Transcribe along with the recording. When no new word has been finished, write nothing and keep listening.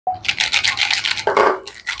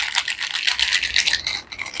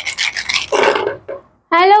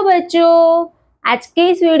Hello बच्चों, आज के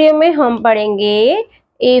इस वीडियो में हम पढ़ेंगे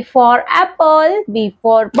A for Apple, B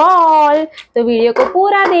for ball. तो वीडियो को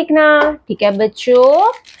पूरा देखना, ठीक है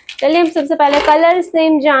बच्चों। चलिए हम सबसे पहले कलर्स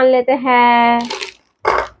नेम जान लेते हैं।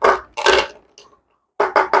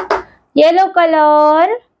 Yellow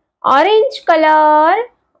colour, orange colour,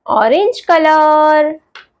 orange colour.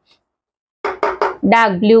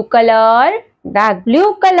 Dark blue colour, dark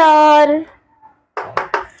blue colour.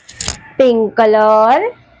 Pink colour,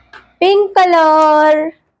 pink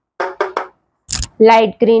colour.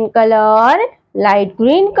 Light green colour, light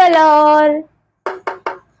green colour.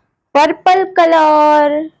 Purple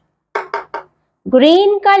colour,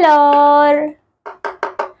 green colour.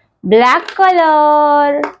 Black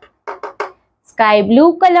colour, sky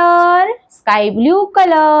blue colour, sky blue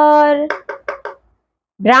colour.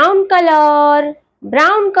 Brown colour,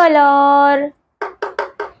 brown colour.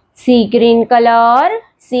 C green colour,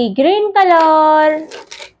 C green colour.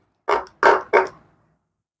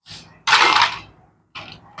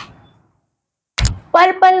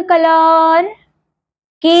 Purple colour.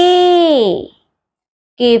 K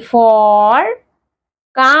for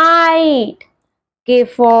kite, K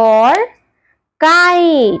for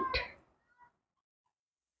kite.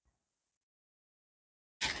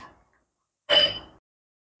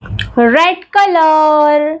 Red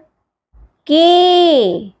color.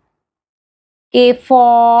 K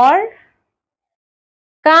for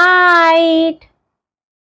kite,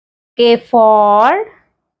 K for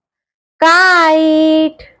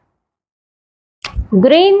kite.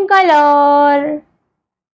 Green color.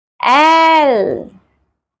 L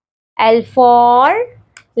for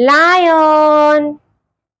lion,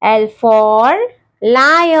 L for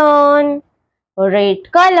lion.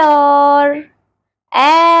 Red color.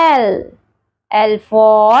 L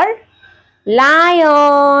for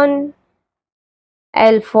lion,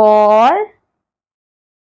 L for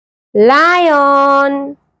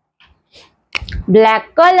lion.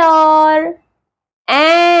 Black color.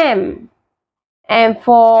 M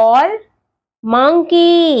for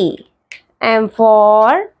monkey, M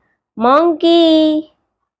for monkey.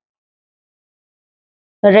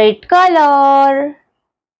 Red color.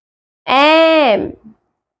 M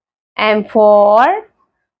for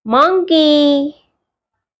monkey,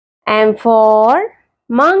 M for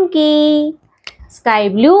monkey. Sky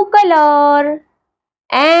blue color.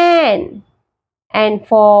 N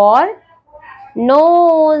for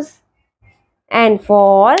nose, N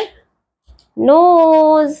for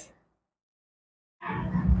nose.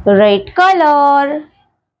 Red color.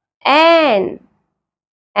 N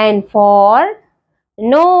for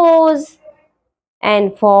nose,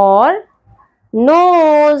 N for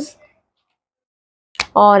nose.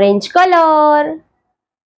 Orange color.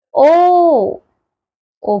 O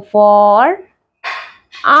for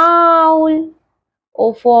owl,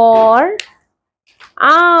 O for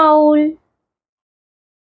owl.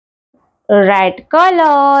 Red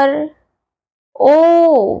color.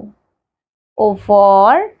 O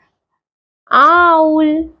for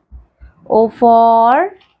owl, O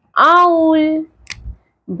for owl.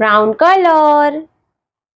 Brown color.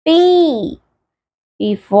 P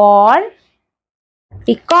for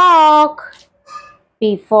peacock,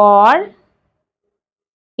 P for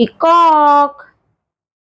peacock.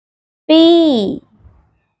 P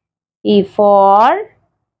for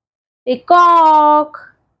peacock.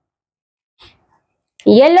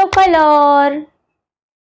 Yellow color.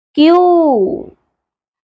 Q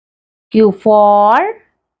for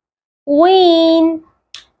queen,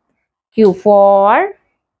 Q for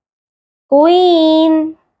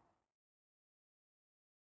queen.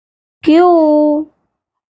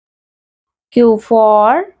 Q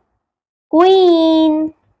for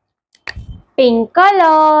queen. Pink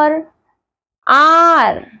color.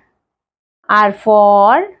 R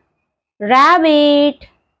for rabbit,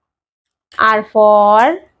 R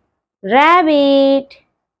for rabbit.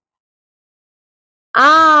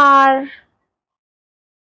 R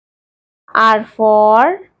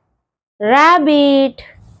for rabbit,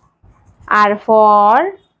 R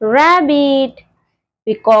for rabbit.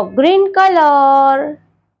 Peacock green color.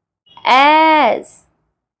 S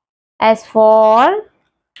for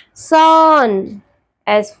sun,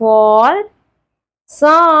 S for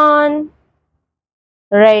sun.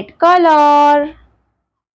 Red color.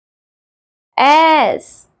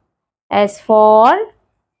 S for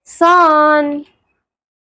sun.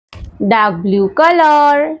 Dark blue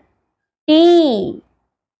color. T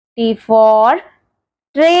for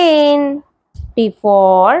train, T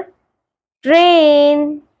for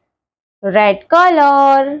train. Red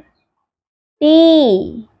color.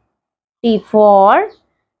 T for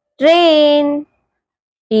train,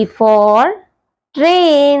 T for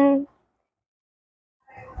train.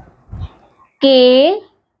 K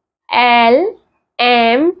L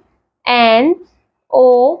M N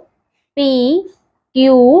O P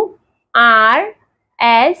Q R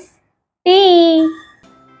S T.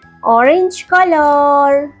 Orange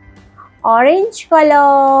color. Orange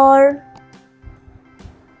color.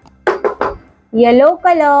 Yellow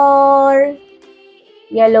color.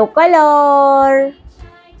 Yellow color.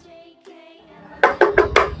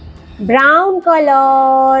 Brown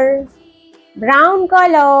color. Brown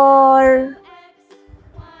color.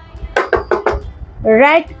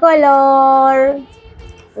 Red color.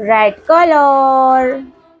 Red color.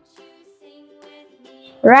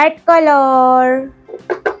 Red color.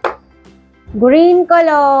 Green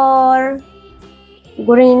color.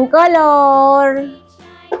 Green color.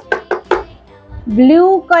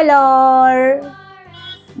 Blue color.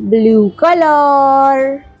 Blue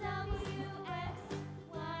color.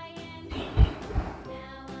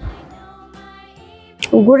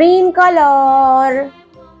 Green color.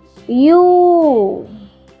 U.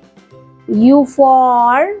 U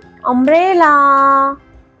for umbrella.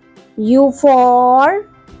 U for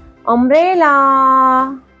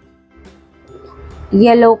umbrella.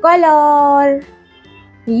 Yellow color.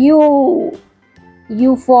 U.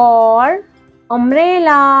 U for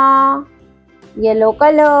umbrella. Yellow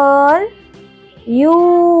color.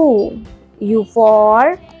 U. U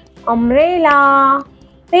for umbrella.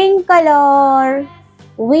 Pink color.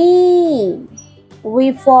 V.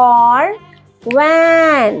 V for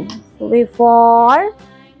van. V for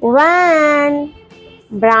van.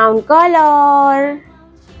 Brown color.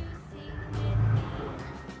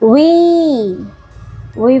 V.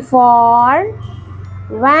 V for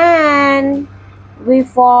van. V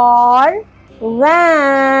for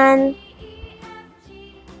van.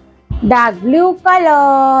 Dark blue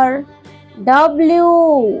color.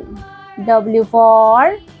 W. W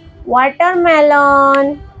for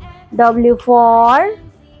watermelon. W for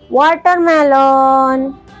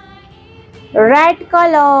watermelon. Red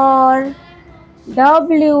color.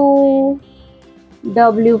 W.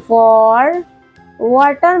 W for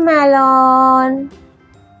watermelon.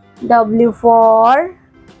 W for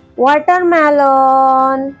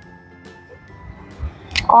watermelon.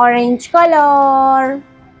 Orange color.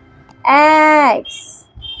 X.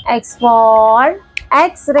 X for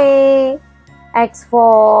X-ray. X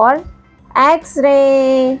for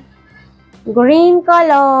X-ray. Green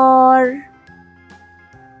color.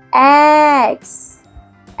 X.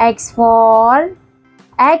 X for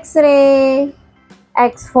X-ray.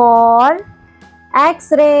 X for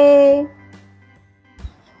X-ray.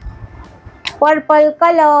 Purple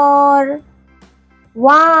color.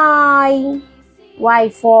 Y. Y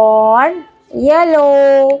for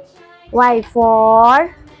yellow. Y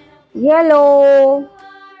for yellow.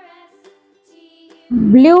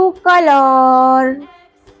 Blue color.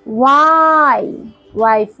 Y.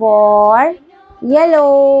 Y for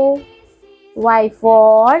yellow. Y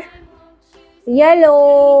for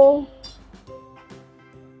yellow.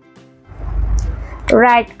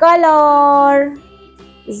 Red color.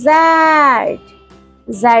 Z.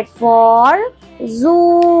 Z for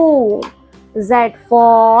zoo. Z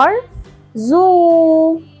for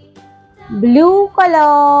zoo. Blue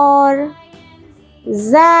color.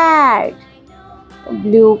 Z.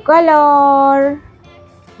 Blue color.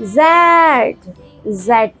 Z.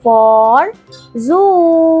 Z for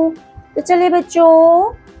zoo. तो चलिए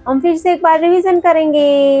बच्चों हम फिर से एक बार revision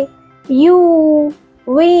करेंगे. U,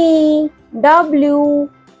 V, W,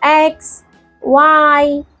 X,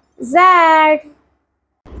 Y, Z.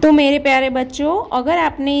 तो मेरे प्यारे बच्चों, अगर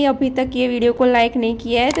आपने अभी तक ये वीडियो को लाइक नहीं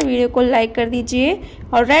किया है तो वीडियो को लाइक कर दीजिए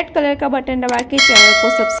और रेड कलर का बटन दबा के चैनल को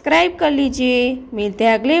सब्सक्राइब कर लीजिए. मिलते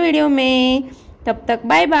हैं अगले वीडियो में. तब तक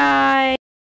बाय बाय.